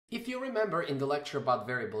If you remember in the lecture about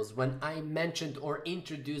variables, when I mentioned or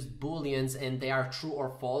introduced booleans and they are true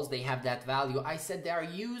or false, they have that value, I said they are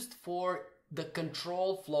used for the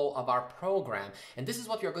control flow of our program. And this is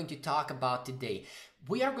what we are going to talk about today.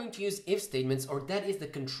 We are going to use if statements, or that is the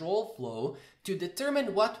control flow, to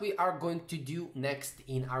determine what we are going to do next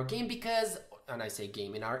in our game, because, and I say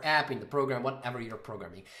game, in our app, in the program, whatever you're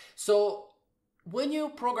programming. So when you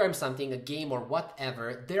program something, a game or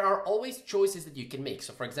whatever, there are always choices that you can make.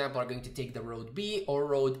 So for example, I'm going to take the road B or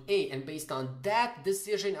road A, and based on that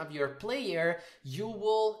decision of your player, you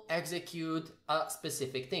will execute a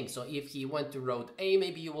specific thing. So if he went to road A,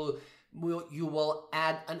 maybe you will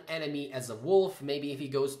add an enemy as a wolf. Maybe if he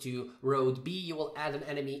goes to road B, you will add an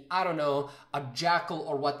enemy, I don't know, a jackal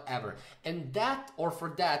or whatever. And that, or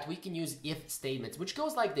for that, we can use if statements, which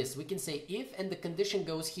goes like this. We can say if, and the condition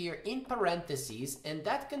goes here in parentheses, and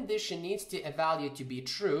that condition needs to evaluate to be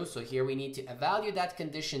true. So here we need to evaluate that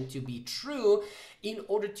condition to be true in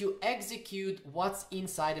order to execute what's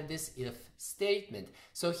inside of this if statement.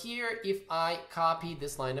 So here, if I copy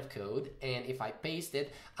this line of code and if I paste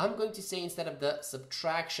it, I'm going to say, instead of the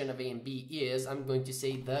subtraction of A and B is, I'm going to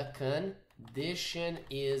say the condition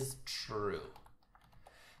is true.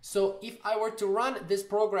 So if I were to run this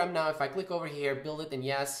program now, if I click over here, build it, and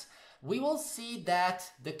yes, we will see that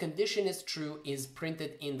the condition is true is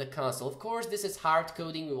printed in the console. Of course, this is hard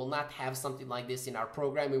coding. We will not have something like this in our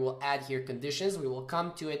program. We will add here conditions. We will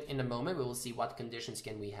come to it in a moment. We will see what conditions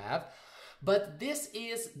can we have. But this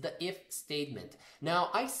is the if statement. Now,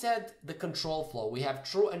 I said the control flow. We have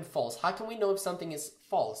true and false. How can we know if something is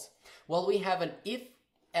false? Well, we have an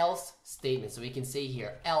if-else statement. So we can say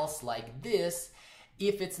here, else like this.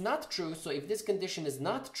 If it's not true, so if this condition is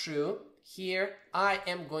not true, here I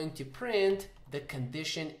am going to print the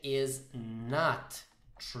condition is not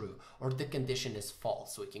true, or the condition is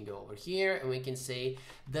false. So we can go over here and we can say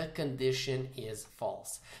the condition is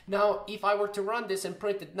false. Now, if I were to run this and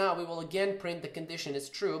print it now, we will again print the condition is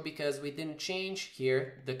true because we didn't change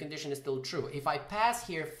here. The condition is still true. If I pass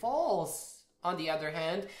here false, on the other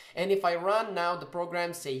hand, and if I run now the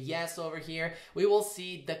program, say yes over here, we will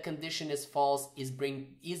see the condition is false is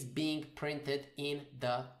being printed in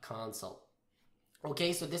the console.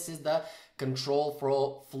 Okay, so this is the control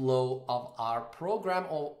flow of our program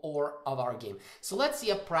or of our game. So let's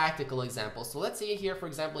see a practical example. So let's say here, for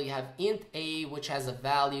example, you have int a, which has a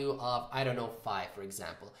value of, I don't know, 5, for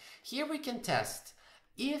example. Here we can test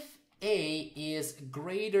if a is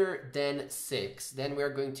greater than 6, then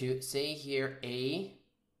we're going to say here a,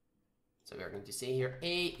 so we're going to say here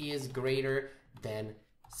a is greater than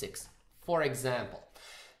 6, for example.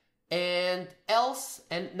 And else,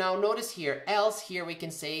 and now notice here, else here we can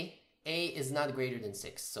say a is not greater than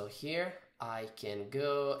 6. So here I can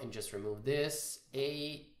go and just remove this.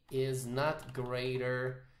 A is not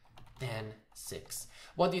greater than 6.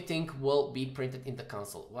 What do you think will be printed in the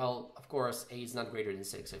console? Well, of course, a is not greater than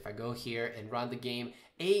 6. So if I go here and run the game,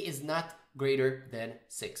 a is not greater than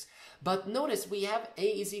 6. But notice we have a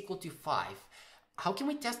is equal to 5. How can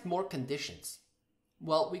we test more conditions?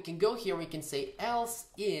 Well, we can go here, we can say else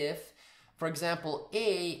if, for example,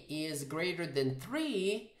 a is greater than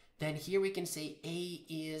 3, then here we can say a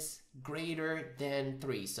is greater than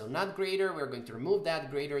 3. So not greater, we're going to remove that,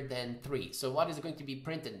 greater than 3. So what is going to be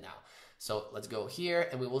printed now? So let's go here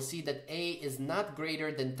and we will see that a is not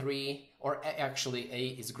greater than 3, or actually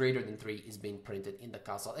a is greater than 3 is being printed in the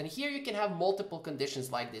console. And here you can have multiple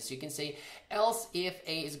conditions like this. You can say else if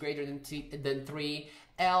a is greater than 3,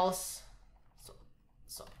 else,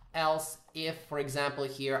 else if, for example,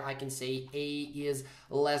 here I can say a is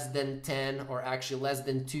less than 10, or actually less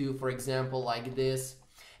than 2, for example, like this.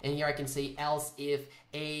 And here I can say else if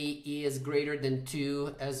a is greater than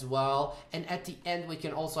 2 as well. And at the end, we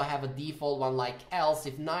can also have a default one like else.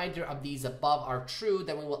 If neither of these above are true,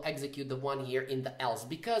 then we will execute the one here in the else.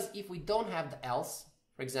 Because if we don't have the else,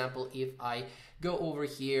 for example, if I go over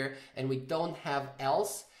here and we don't have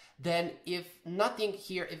else, then if nothing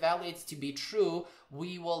here evaluates to be true,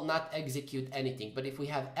 we will not execute anything. But if we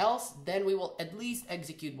have else, then we will at least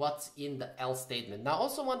execute what's in the else statement. Now,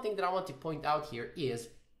 also one thing that I want to point out here is,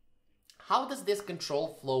 how does this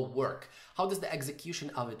control flow work? How does the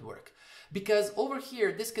execution of it work? Because over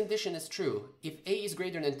here, this condition is true. If a is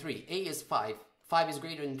greater than 3, a is 5, 5 is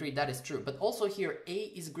greater than 3, that is true. But also here, a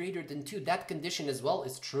is greater than 2, that condition as well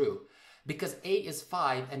is true. Because a is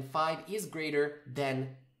 5 and 5 is greater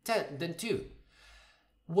than 2.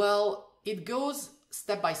 Well, it goes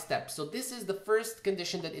step by step. So this is the first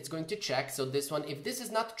condition that it's going to check. So this one, if this is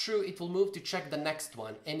not true, it will move to check the next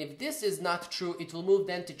one. And if this is not true, it will move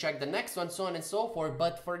then to check the next one, so on and so forth.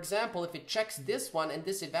 But for example, if it checks this one and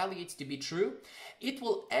this evaluates to be true, it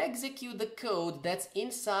will execute the code that's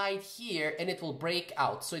inside here and it will break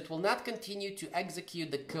out. So it will not continue to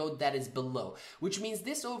execute the code that is below, which means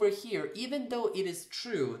this over here, even though it is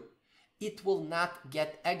true, it will not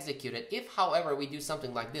get executed. If, however, we do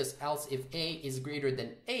something like this, else if a is greater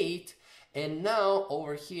than 8, and now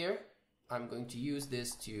over here, I'm going to use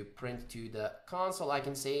this to print to the console. I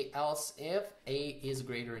can say else if a is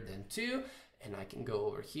greater than 2, and I can go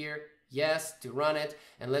over here, yes, to run it,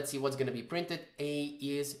 and let's see what's going to be printed. A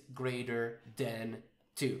is greater than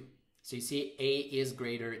 2. So you see, a is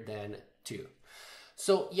greater than 2.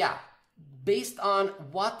 So yeah, based on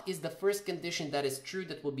what is the first condition that is true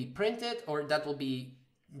that will be printed, or that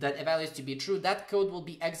evaluates to be true, that code will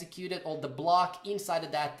be executed, or the block inside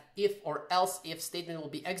of that if or else if statement will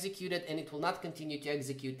be executed, and it will not continue to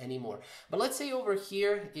execute anymore. But let's say over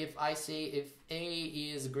here, if I say if a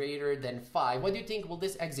is greater than 5, what do you think will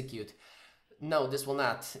this execute? No, this will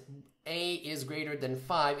not. A is greater than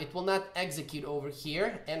 5. It will not execute over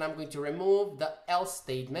here, and I'm going to remove the else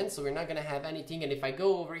statement, so we're not going to have anything. And if I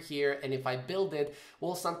go over here and if I build it,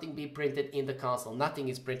 will something be printed in the console? Nothing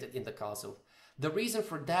is printed in the console. The reason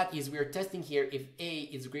for that is we're testing here if a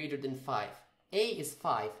is greater than 5. A is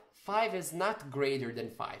 5. 5 is not greater than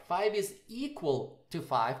 5. 5 is equal to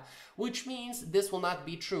 5, which means this will not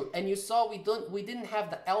be true. And you saw we didn't have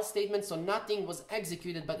the else statement, so nothing was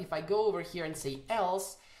executed. But if I go over here and say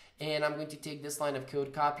else, and I'm going to take this line of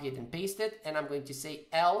code, copy it and paste it, and I'm going to say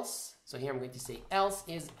else. So here I'm going to say else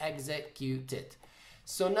is executed.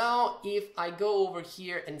 So now if I go over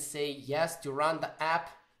here and say yes to run the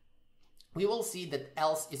app, we will see that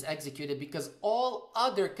else is executed because all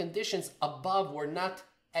other conditions above were not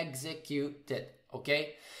executed.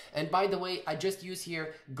 Okay, and by the way, I just use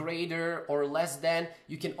here greater or less than.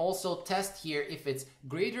 You can also test here if it's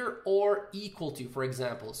greater or equal to, for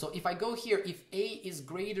example. So if I go here, if a is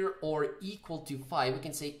greater or equal to 5, we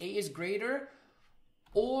can say a is greater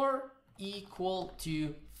or equal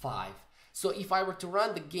to 5. So if I were to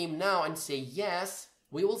run the game now and say yes,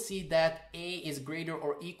 we will see that a is greater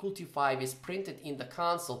or equal to 5 is printed in the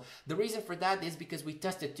console. The reason for that is because we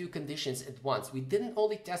tested two conditions at once. We didn't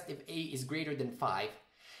only test if a is greater than 5.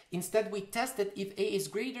 Instead, we tested if a is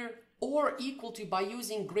greater or equal to by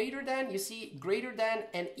using greater than. You see, greater than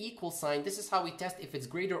and equal sign. This is how we test if it's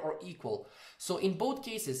greater or equal. So in both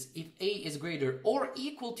cases, if a is greater or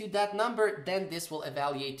equal to that number, then this will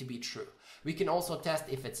evaluate to be true. We can also test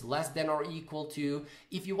if it's less than or equal to.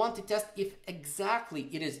 If you want to test if exactly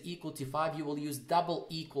it is equal to 5, you will use double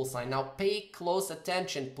equal sign. Now pay close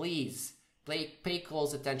attention, please. Pay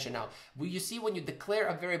close attention now. You see, when you declare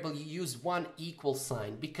a variable, you use one equal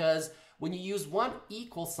sign, because when you use one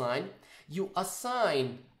equal sign, you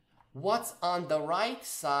assign what's on the right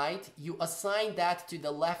side, you assign that to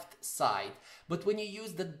the left side. But when you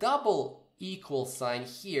use the double equal sign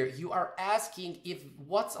here, you are asking if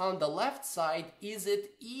what's on the left side, is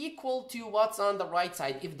it equal to what's on the right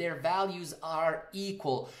side, if their values are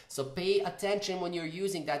equal. So pay attention when you're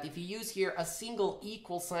using that. If you use here a single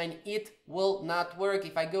equal sign, it will not work.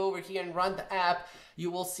 If I go over here and run the app, you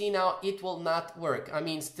will see now it will not work. I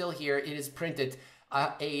mean, still here it is printed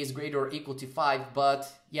a is greater or equal to 5, but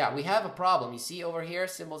yeah, we have a problem. You see over here,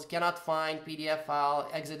 symbols cannot find PDF file,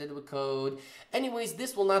 exited with code. Anyways,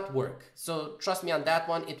 this will not work. So trust me on that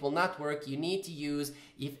one, it will not work. You need to use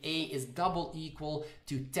if a is double equal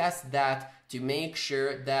to test that, to make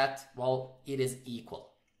sure that, well, it is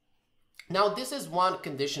equal. Now this is one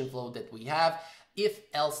condition flow that we have, if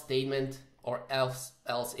else statement or else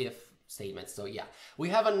if statement. So yeah, we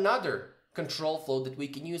have another control flow that we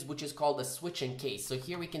can use, which is called a switching case. So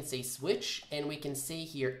here we can say switch, and we can say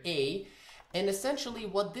here a, and essentially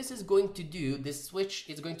what this is going to do, this switch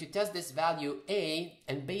is going to test this value a,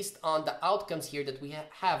 and based on the outcomes here that we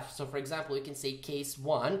have, so for example, you can say case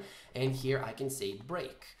 1, and here I can say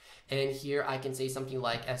break. And here I can say something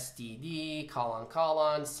like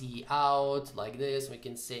std, : c out, like this. We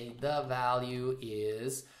can say the value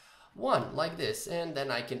is 1, like this, and then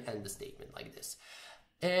I can end the statement like this.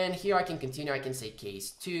 And here I can continue, I can say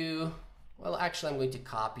case 2. Well, actually I'm going to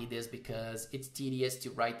copy this because it's tedious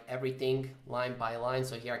to write everything line by line.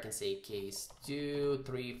 So here I can say case 2,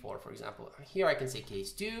 3, 4, for example. Here I can say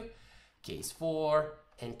case 2, case 4,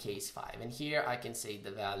 and case 5. And here I can say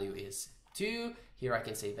the value is 2. Here I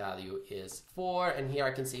can say value is 4. And here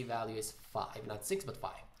I can say value is 5, not 6, but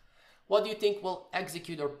 5. what do you think will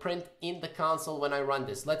execute or print in the console when I run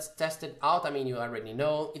this? Let's test it out. I mean, you already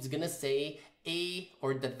know it's gonna say A,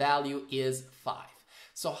 or the value is 5.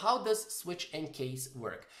 So how does switch and case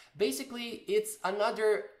work? Basically, it's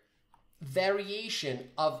another variation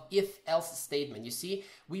of if-else statement. You see,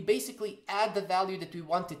 we basically add the value that we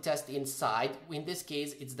want to test inside. In this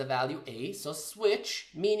case, it's the value A. So switch,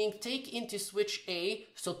 meaning take into switch A,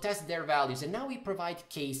 so test their values. And now we provide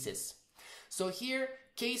cases. So here,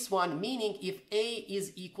 case 1, meaning if A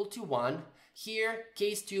is equal to 1. Here,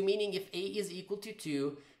 case 2, meaning if A is equal to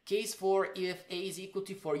 2. Case 4, if A is equal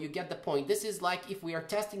to 4. You get the point. This is like if we are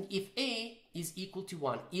testing if A is equal to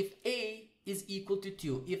 1. If A is equal to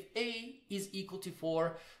 2, if A is equal to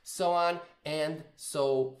 4, so on and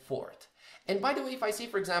so forth. And by the way, if I say,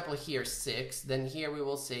 for example, here 6, then here we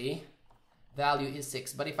will say value is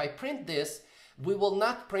 6. But if I print this, we will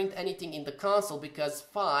not print anything in the console because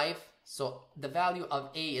 5, so the value of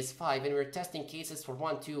A is 5, and we're testing cases for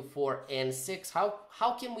 1, 2, 4, and 6.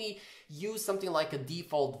 How can we use something like a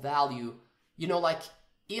default value? You know, like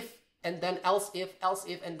if, and then else if,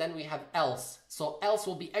 and then we have else. So else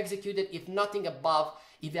will be executed if nothing above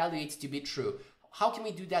evaluates to be true. How can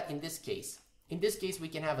we do that in this case? In this case, we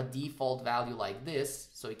can have a default value like this.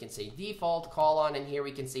 So we can say default colon, and here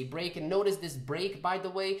we can say break. And notice this break, by the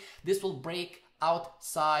way, this will break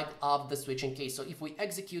outside of the switch and case. So if we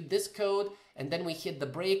execute this code and then we hit the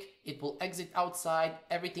break, it will exit outside.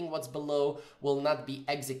 Everything what's below will not be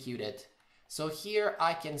executed. So here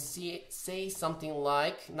I can say something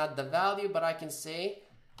like, not the value, but I can say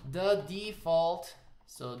the default,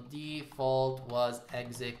 so default was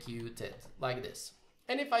executed, like this.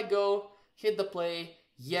 And if I go, hit the play,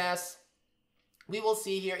 yes, we will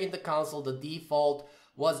see here in the console the default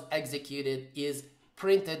was executed is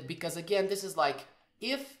printed, because again, this is like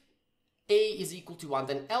if A is equal to 1,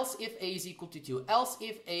 then else if A is equal to 2, else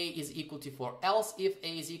if A is equal to 4, else if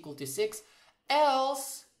A is equal to 6,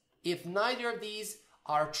 else if neither of these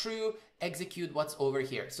are true, execute what's over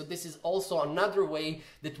here. So this is also another way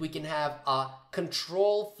that we can have a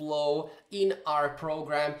control flow in our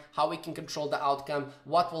program, how we can control the outcome,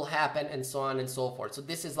 what will happen, and so on and so forth. So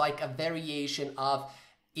this is like a variation of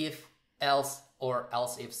if, else, or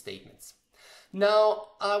else if statements. Now,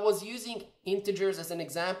 I was using integers as an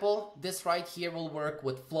example. This right here will work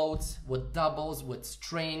with floats, with doubles, with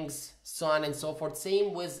strings, so on and so forth.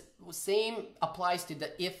 Same applies to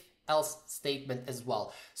the if else statement as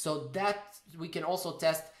well. So that we can also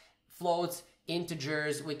test floats,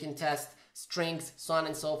 integers, we can test strings, so on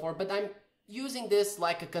and so forth. But I'm using this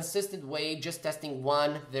like a consistent way, just testing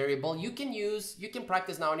one variable. You can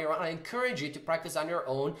practice now on your own. I encourage you to practice on your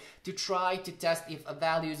own to try to test if a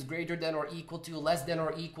value is greater than or equal to, less than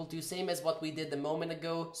or equal to, same as what we did a moment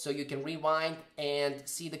ago. So you can rewind and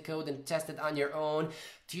see the code and test it on your own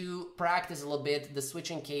to practice a little bit the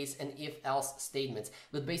switching case and if-else statements.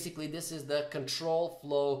 But basically this is the control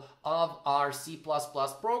flow of our C++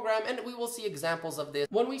 program, and we will see examples of this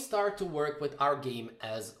when we start to work with our game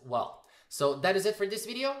as well. So that is it for this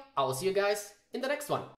video. I will see you guys in the next one.